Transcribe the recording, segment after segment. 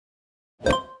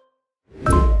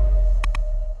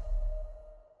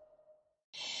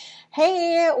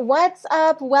Hey, what's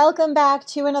up? Welcome back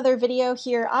to another video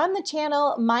here on the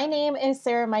channel. My name is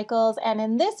Sarah Michaels, and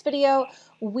in this video,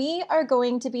 we are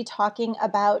going to be talking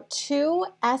about 2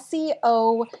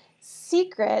 SEO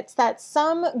secrets that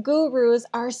some gurus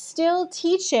are still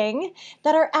teaching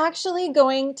that are actually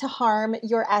going to harm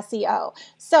your SEO.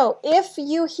 So if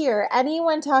you hear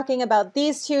anyone talking about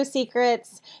these 2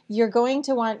 secrets, you're going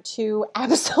to want to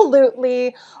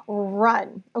absolutely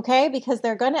run, okay? Because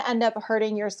they're going to end up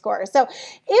hurting your score. So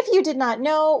if you did not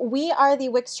know, we are the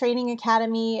Wix Training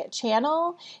Academy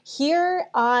channel here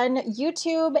on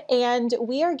YouTube, and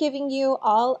we are giving you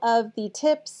all of the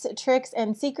tips, tricks,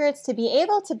 and secrets to be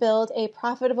able to build a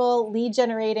profitable lead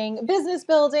generating, business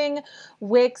building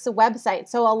Wix website.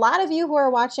 So a lot of you who are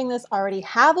watching this already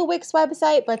have a Wix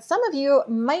website, but some of you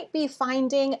might be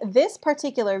finding this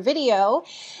particular video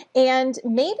and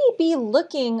maybe be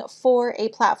looking for a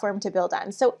platform to build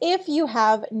on. So if you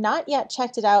have not yet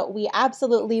checked it out, we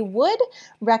absolutely would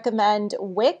recommend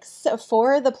Wix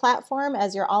for the platform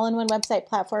as your all-in-one website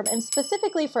platform, and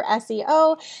specifically for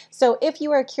SEO. So if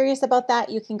you are curious about that,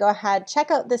 you can go ahead,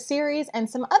 check out the series and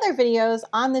some other videos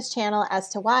on this channel as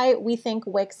to why we think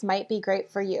Wix might be great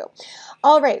for you.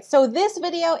 All right, so this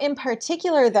video in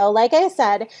particular though, like I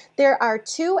said, there are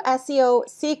 2 SEO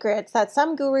secrets that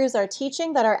some gurus are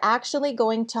teaching that are actually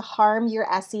going to harm your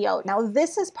SEO. Now,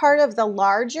 this is part of the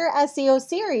larger SEO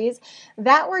series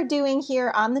that we're doing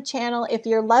here on the channel. If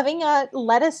you're loving it,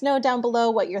 let us know down below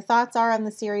what your thoughts are on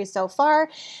the series so far.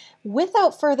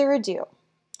 Without further ado,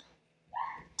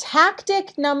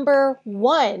 tactic number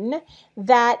 1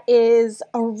 that is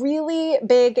a really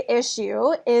big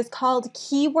issue is called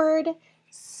keyword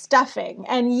stuffing.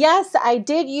 And yes, I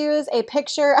did use a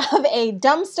picture of a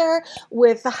dumpster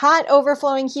with hot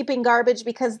overflowing heaping garbage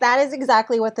because that is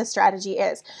exactly what the strategy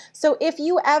is. So if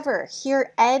you ever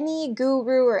hear any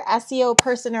guru or SEO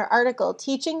person or article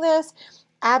teaching this,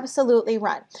 absolutely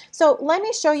run. So let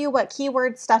me show you what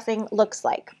keyword stuffing looks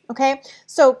like, okay?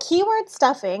 So keyword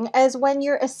stuffing is when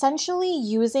you're essentially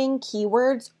using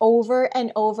keywords over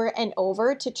and over and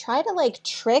over to try to like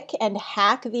trick and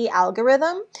hack the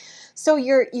algorithm. So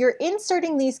you're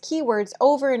inserting these keywords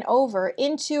over and over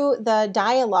into the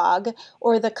dialogue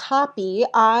or the copy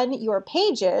on your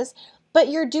pages, but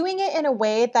you're doing it in a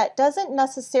way that doesn't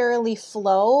necessarily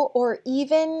flow or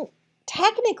even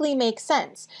technically makes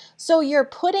sense. So you're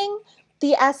putting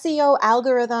the SEO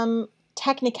algorithm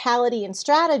technicality and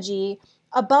strategy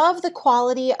above the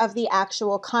quality of the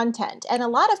actual content. And a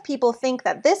lot of people think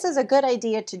that this is a good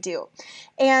idea to do.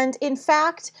 And in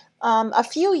fact, a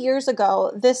few years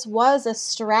ago, this was a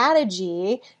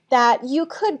strategy that you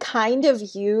could kind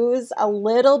of use a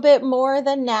little bit more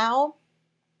than now.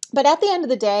 But at the end of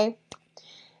the day,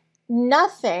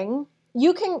 nothing.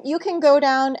 You can go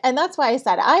down, and that's why I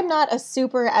said I'm not a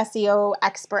super SEO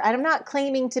expert, and I'm not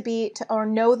claiming to be or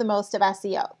know the most of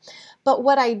SEO. But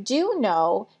what I do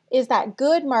know is that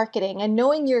good marketing and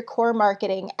knowing your core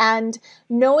marketing and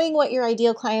knowing what your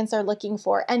ideal clients are looking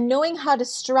for and knowing how to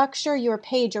structure your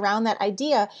page around that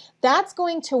idea, that's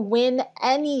going to win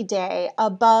any day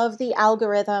above the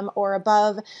algorithm or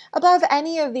above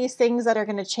any of these things that are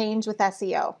going to change with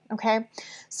SEO, okay?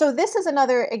 So this is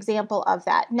another example of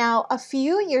that. Now, a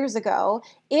few years ago,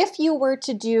 if you were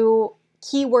to do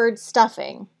keyword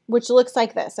stuffing, which looks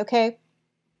like this, okay?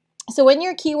 So when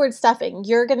you're keyword stuffing,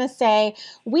 you're going to say,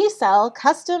 we sell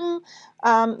custom,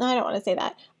 I don't want to say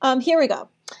that. Here we go.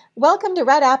 Welcome to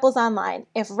Red Apples Online.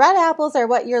 If red apples are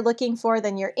what you're looking for,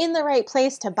 then you're in the right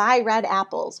place to buy red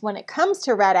apples. When it comes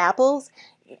to red apples,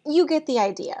 you get the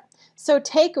idea. So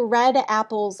take red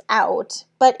apples out,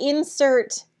 but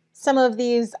insert some of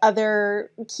these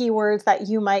other keywords that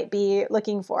you might be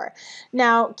looking for.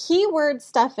 Now, keyword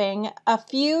stuffing a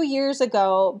few years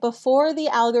ago, before the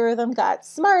algorithm got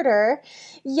smarter,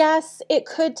 yes, it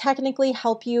could technically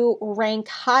help you rank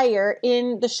higher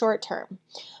in the short term.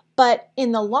 But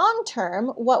in the long term,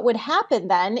 what would happen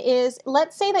then is,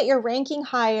 let's say that you're ranking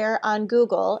higher on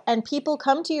Google and people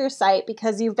come to your site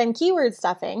because you've been keyword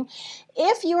stuffing.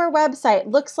 If your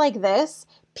website looks like this,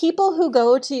 people who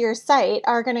go to your site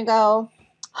are going to go,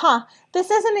 this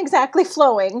isn't exactly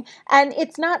flowing and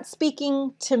it's not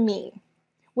speaking to me,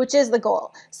 which is the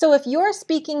goal. So if you're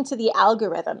speaking to the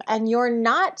algorithm and you're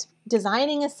not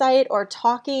designing a site or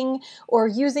talking or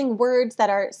using words that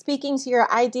are speaking to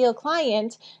your ideal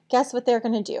client, guess what they're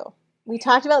going to do? We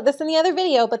talked about this in the other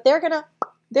video, but they're going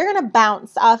to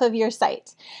bounce off of your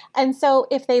site. And so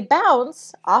if they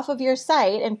bounce off of your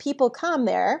site and people come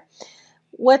there,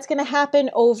 what's going to happen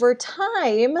over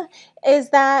time is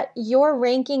that your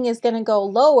ranking is going to go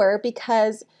lower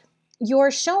because you're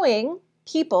showing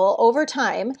people over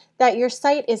time that your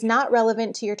site is not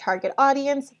relevant to your target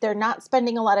audience. They're not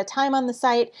spending a lot of time on the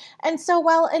site. And so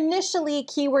while initially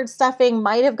keyword stuffing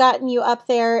might have gotten you up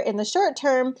there in the short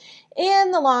term,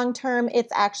 in the long term,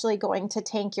 it's actually going to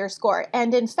tank your score.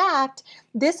 And in fact,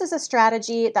 this is a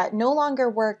strategy that no longer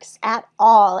works at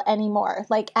all anymore,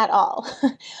 like at all.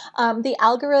 The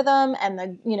algorithm and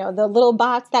the little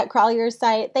bots that crawl your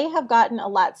site, they have gotten a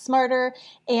lot smarter,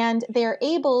 and they're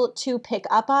able to pick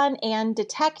up on and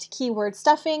detect keyword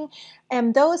stuffing.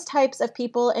 And those types of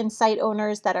people and site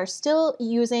owners that are still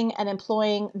using and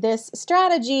employing this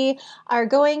strategy are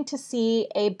going to see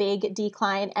a big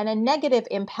decline and a negative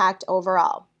impact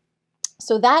overall.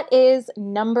 So that is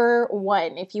number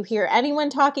one. If you hear anyone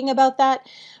talking about that,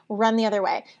 run the other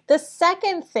way. The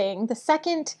second thing, the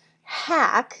second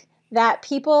hack that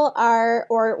people are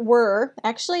or were,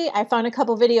 actually, I found a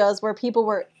couple videos where people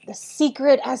were the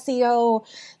secret SEO.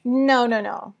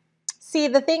 No. See,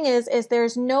 the thing is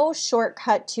there's no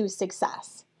shortcut to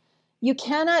success. You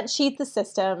cannot cheat the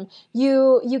system.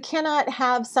 You cannot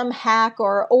have some hack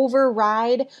or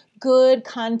override good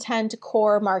content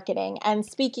core marketing and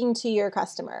speaking to your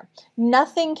customer.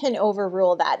 Nothing can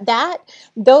overrule that.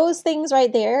 Those things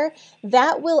right there,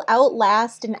 that will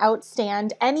outlast and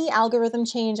outstand any algorithm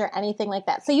change or anything like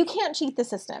that. So you can't cheat the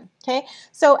system, okay?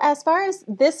 So as far as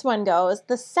this one goes,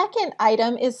 the second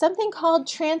item is something called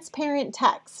transparent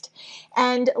text.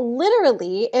 And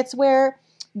literally, it's where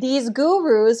these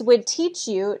gurus would teach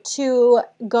you to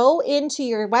go into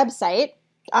your website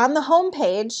on the home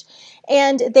page,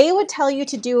 and they would tell you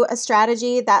to do a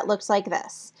strategy that looks like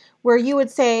this, where you would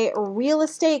say real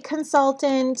estate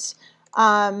consultant,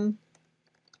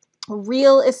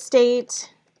 real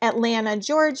estate Atlanta,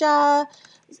 Georgia.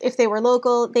 If they were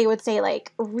local, they would say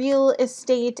like real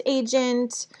estate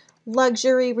agent,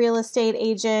 luxury real estate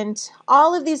agent,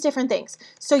 all of these different things.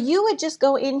 So you would just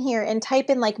go in here and type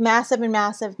in like massive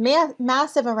amounts of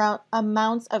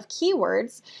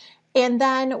keywords. And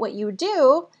then what you would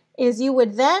do is you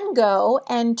would then go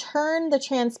and turn the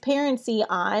transparency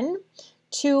on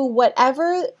to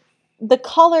whatever the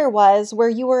color was where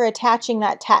you were attaching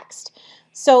that text.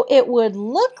 So it would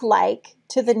look like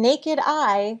to the naked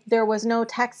eye, there was no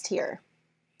text here.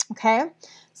 Okay.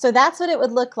 So that's what it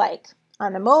would look like.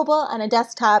 On a mobile, on a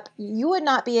desktop, you would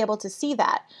not be able to see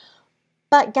that.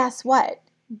 But guess what?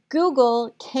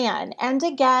 Google can. And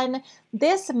again,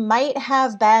 this might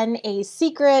have been a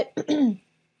secret,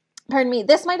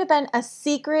 this might have been a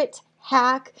secret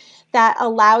hack that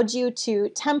allowed you to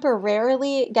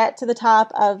temporarily get to the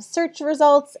top of search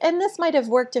results. And this might have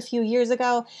worked a few years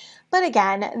ago. But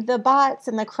again, the bots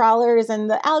and the crawlers and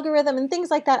the algorithm and things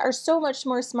like that are so much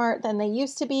more smart than they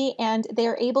used to be, and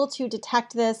they're able to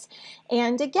detect this.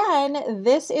 And again,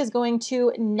 this is going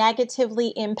to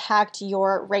negatively impact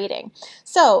your rating.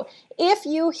 So if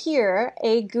you hear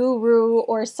a guru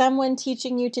or someone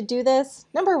teaching you to do this,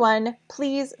 number one,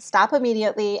 please stop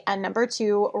immediately. And number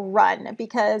two, run,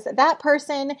 because that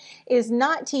person is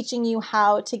not teaching you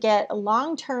how to get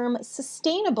long-term,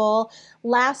 sustainable,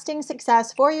 lasting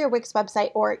success for your Wix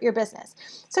website or your business.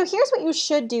 So here's what you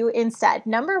should do instead.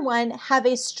 Number one, have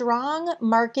a strong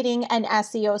marketing and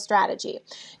SEO strategy.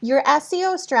 Your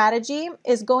SEO strategy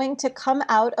is going to come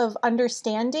out of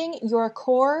understanding your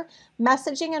core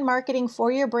messaging and marketing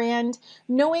for your brand,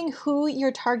 knowing who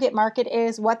your target market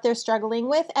is, what they're struggling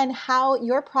with, and how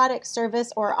your product,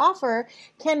 service, or offer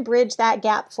can bridge that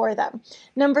gap for them.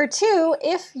 Number two,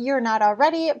 if you're not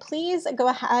already, please go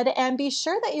ahead and be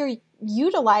sure that you're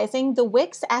utilizing the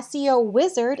Wix SEO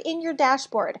wizard in your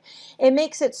dashboard. It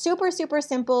makes it super, super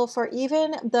simple for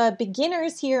even the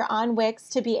beginners here on Wix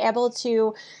to be able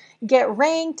to get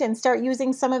ranked and start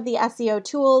using some of the SEO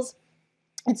tools.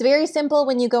 It's very simple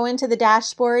when you go into the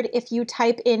dashboard. If you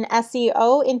type in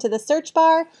SEO into the search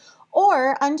bar,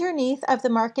 or underneath of the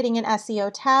marketing and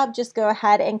SEO tab, just go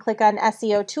ahead and click on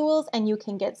SEO tools and you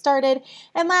can get started.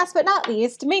 And last but not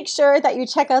least, make sure that you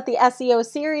check out the SEO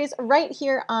series right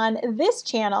here on this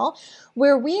channel,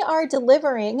 where we are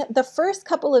delivering the first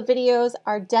couple of videos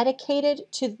are dedicated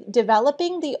to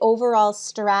developing the overall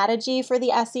strategy for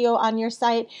the SEO on your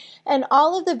site. And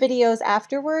all of the videos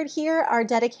afterward here are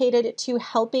dedicated to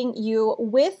helping you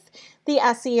with the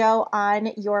SEO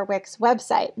on your Wix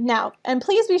website. Now, and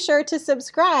please be sure to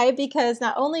subscribe, because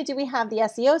not only do we have the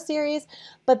SEO series,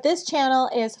 but this channel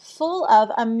is full of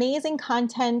amazing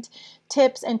content,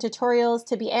 tips, and tutorials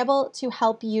to be able to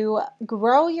help you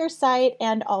grow your site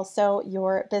and also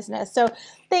your business. So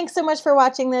thanks so much for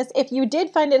watching this. If you did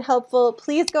find it helpful,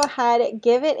 please go ahead,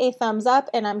 give it a thumbs up.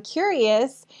 And I'm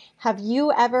curious, have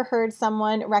you ever heard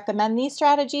someone recommend these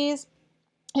strategies?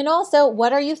 And also,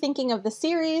 what are you thinking of the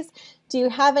series? Do you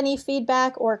have any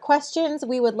feedback or questions?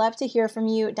 We would love to hear from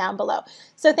you down below.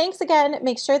 So thanks again.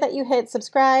 Make sure that you hit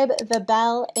subscribe, the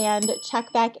bell, and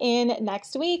check back in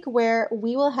next week where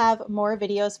we will have more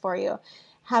videos for you.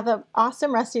 Have an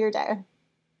awesome rest of your day.